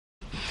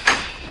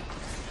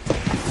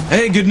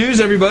Hey, good news,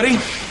 everybody.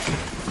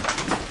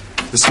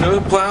 The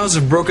snow plows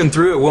have broken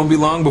through. It won't be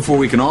long before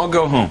we can all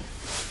go home.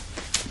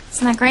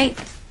 Isn't that great?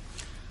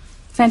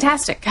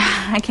 Fantastic.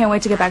 I can't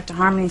wait to get back to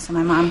Harmony so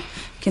my mom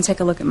can take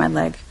a look at my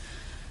leg.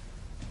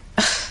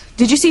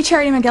 Did you see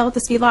Charity and Miguel at the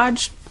ski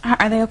lodge?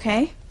 Are they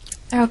okay?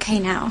 They're okay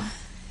now.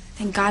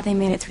 Thank God they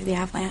made it through the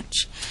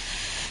avalanche.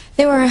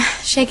 They were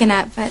shaken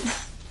up, but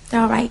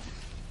they're all right.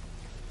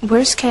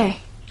 Where's Kay?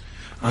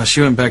 She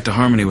went back to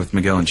Harmony with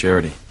Miguel and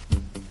Charity.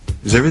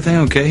 Is everything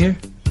okay here?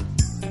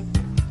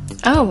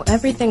 Oh,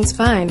 everything's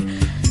fine.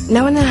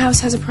 No one in the house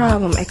has a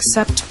problem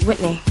except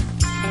Whitney.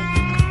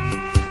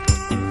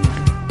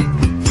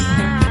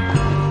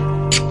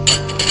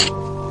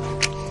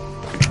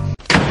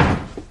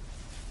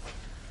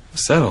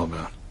 What's that all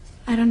about?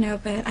 I don't know,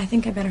 but I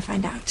think I better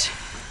find out.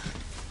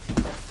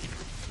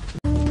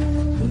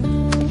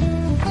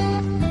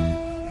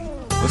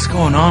 What's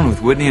going on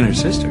with Whitney and her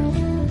sister?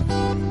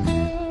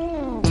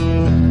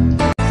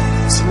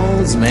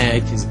 Simone's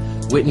mad because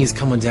Whitney's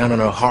coming down on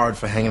her hard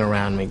for hanging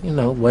around me. You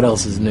know, what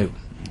else is new?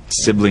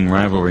 Sibling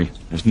rivalry.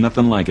 There's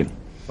nothing like it.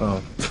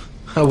 Well,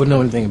 I wouldn't know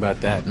anything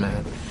about that,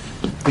 man.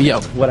 But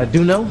yo, what I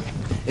do know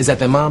is that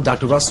their mom,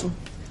 Dr. Russell,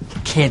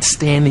 can't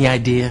stand the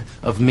idea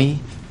of me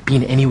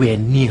being anywhere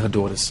near her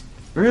daughters.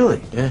 Really?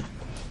 Yeah.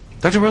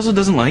 Dr. Russell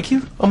doesn't like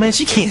you? Oh, man,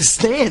 she can't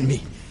stand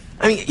me.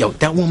 I mean, yo,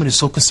 that woman is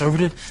so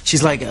conservative.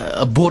 She's like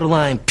a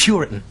borderline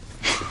Puritan.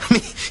 I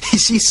mean,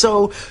 she's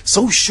so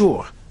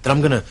sure that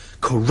I'm gonna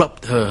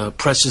corrupt her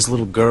precious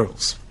little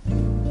girls.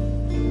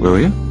 Will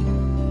you?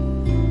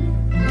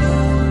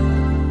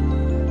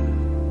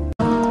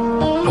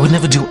 I would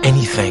never do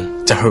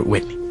anything to hurt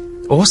Whitney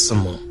or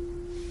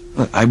Simone.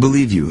 Look, I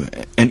believe you,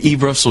 and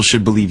Eve Russell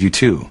should believe you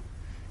too.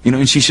 You know,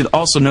 and she should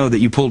also know that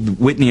you pulled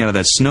Whitney out of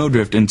that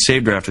snowdrift and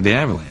saved her after the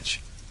avalanche.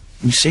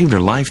 You saved her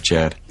life,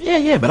 Chad.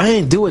 Yeah, but I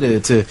didn't do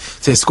it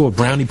to score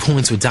brownie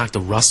points with Dr.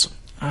 Russell.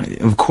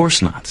 Of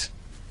course not.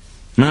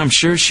 And I'm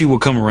sure she will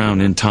come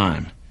around in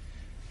time.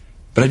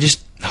 But I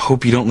just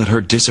hope you don't let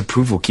her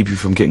disapproval keep you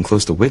from getting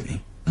close to Whitney.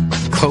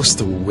 Close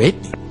to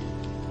Whitney?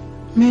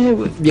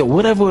 Man, yo,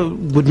 whatever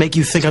would make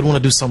you think I'd want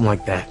to do something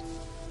like that?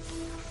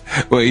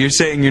 Well, you're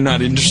saying you're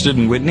not interested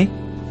in Whitney?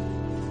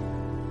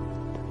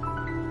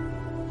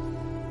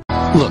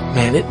 Look,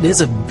 man, there's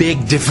a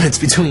big difference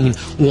between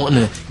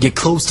wanting to get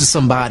close to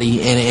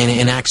somebody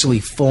and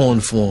actually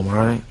falling for them, all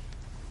right?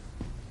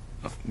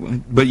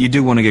 But you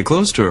do want to get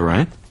close to her,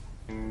 right?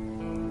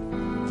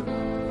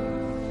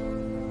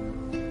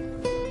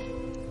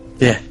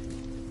 Yeah.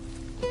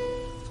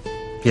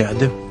 Yeah, I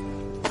do.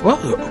 Well,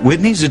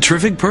 Whitney's a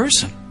terrific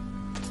person.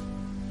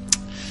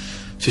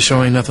 She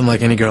sure ain't nothing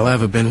like any girl I've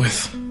ever been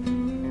with.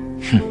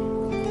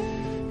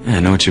 Yeah, I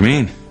know what you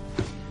mean.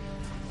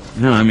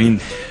 You know, I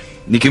mean,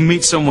 you can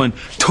meet someone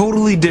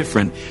totally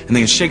different and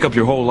they can shake up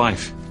your whole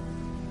life.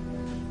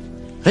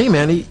 Hey,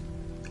 Manny,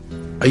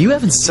 are you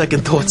having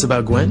second thoughts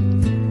about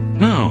Gwen?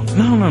 No.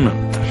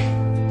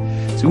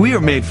 See, we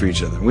are made for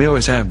each other. We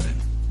always have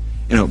been.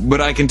 You know,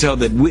 but I can tell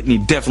that Whitney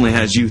definitely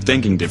has you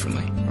thinking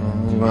differently.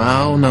 Oh, I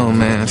don't know,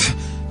 man.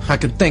 I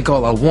can think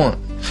all I want,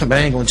 but I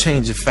ain't gonna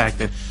change the fact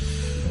that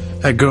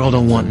that girl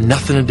don't want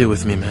nothing to do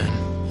with me, man.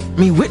 I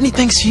mean, Whitney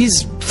thinks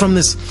she's from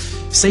this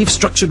safe,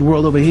 structured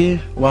world over here,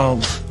 while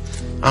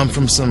I'm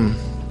from some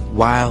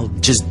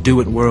wild,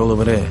 just-do-it world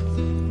over there.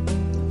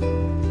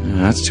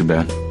 Yeah, that's too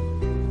bad.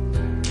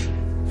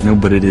 No,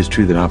 but it is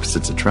true that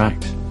opposites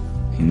attract.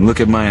 I mean,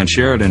 look at my Aunt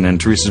Sheridan and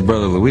Teresa's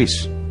brother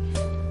Luis.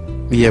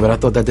 Yeah, but I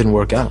thought that didn't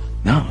work out.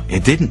 No,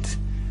 it didn't.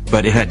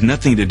 But it had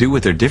nothing to do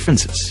with their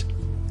differences.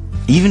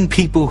 Even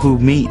people who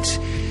meet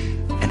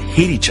and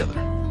hate each other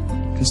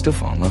can still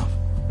fall in love.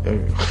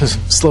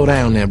 Slow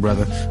down there,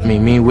 brother. I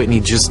mean, me and Whitney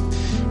just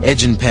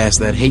edging past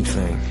that hate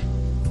thing.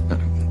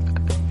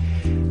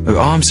 Look,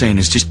 all I'm saying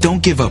is just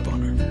don't give up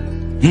on her.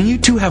 And you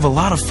two have a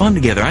lot of fun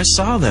together. I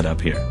saw that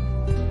up here.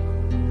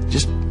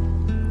 Just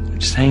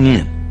hang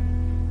in.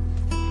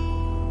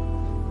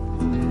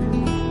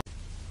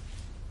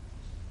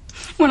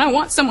 When I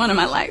want someone in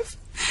my life,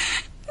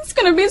 it's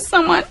gonna be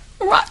someone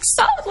rock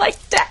solid like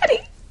Daddy.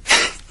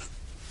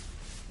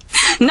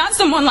 Not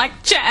someone like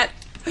Chad,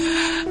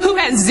 who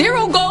has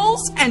 0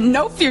 goals and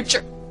no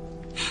future.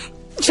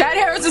 Chad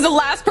Harris is the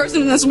last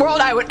person in this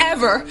world I would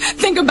ever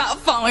think about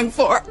falling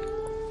for.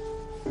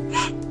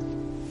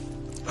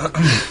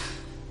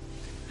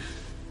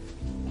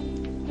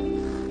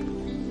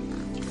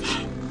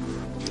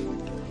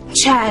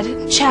 Chad,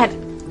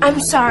 I'm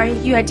sorry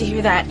you had to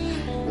hear that.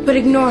 But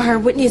ignore her.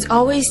 Whitney's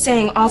always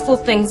saying awful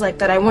things like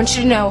that. I want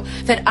you to know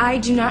that I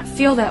do not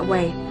feel that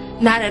way.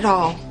 Not at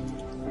all.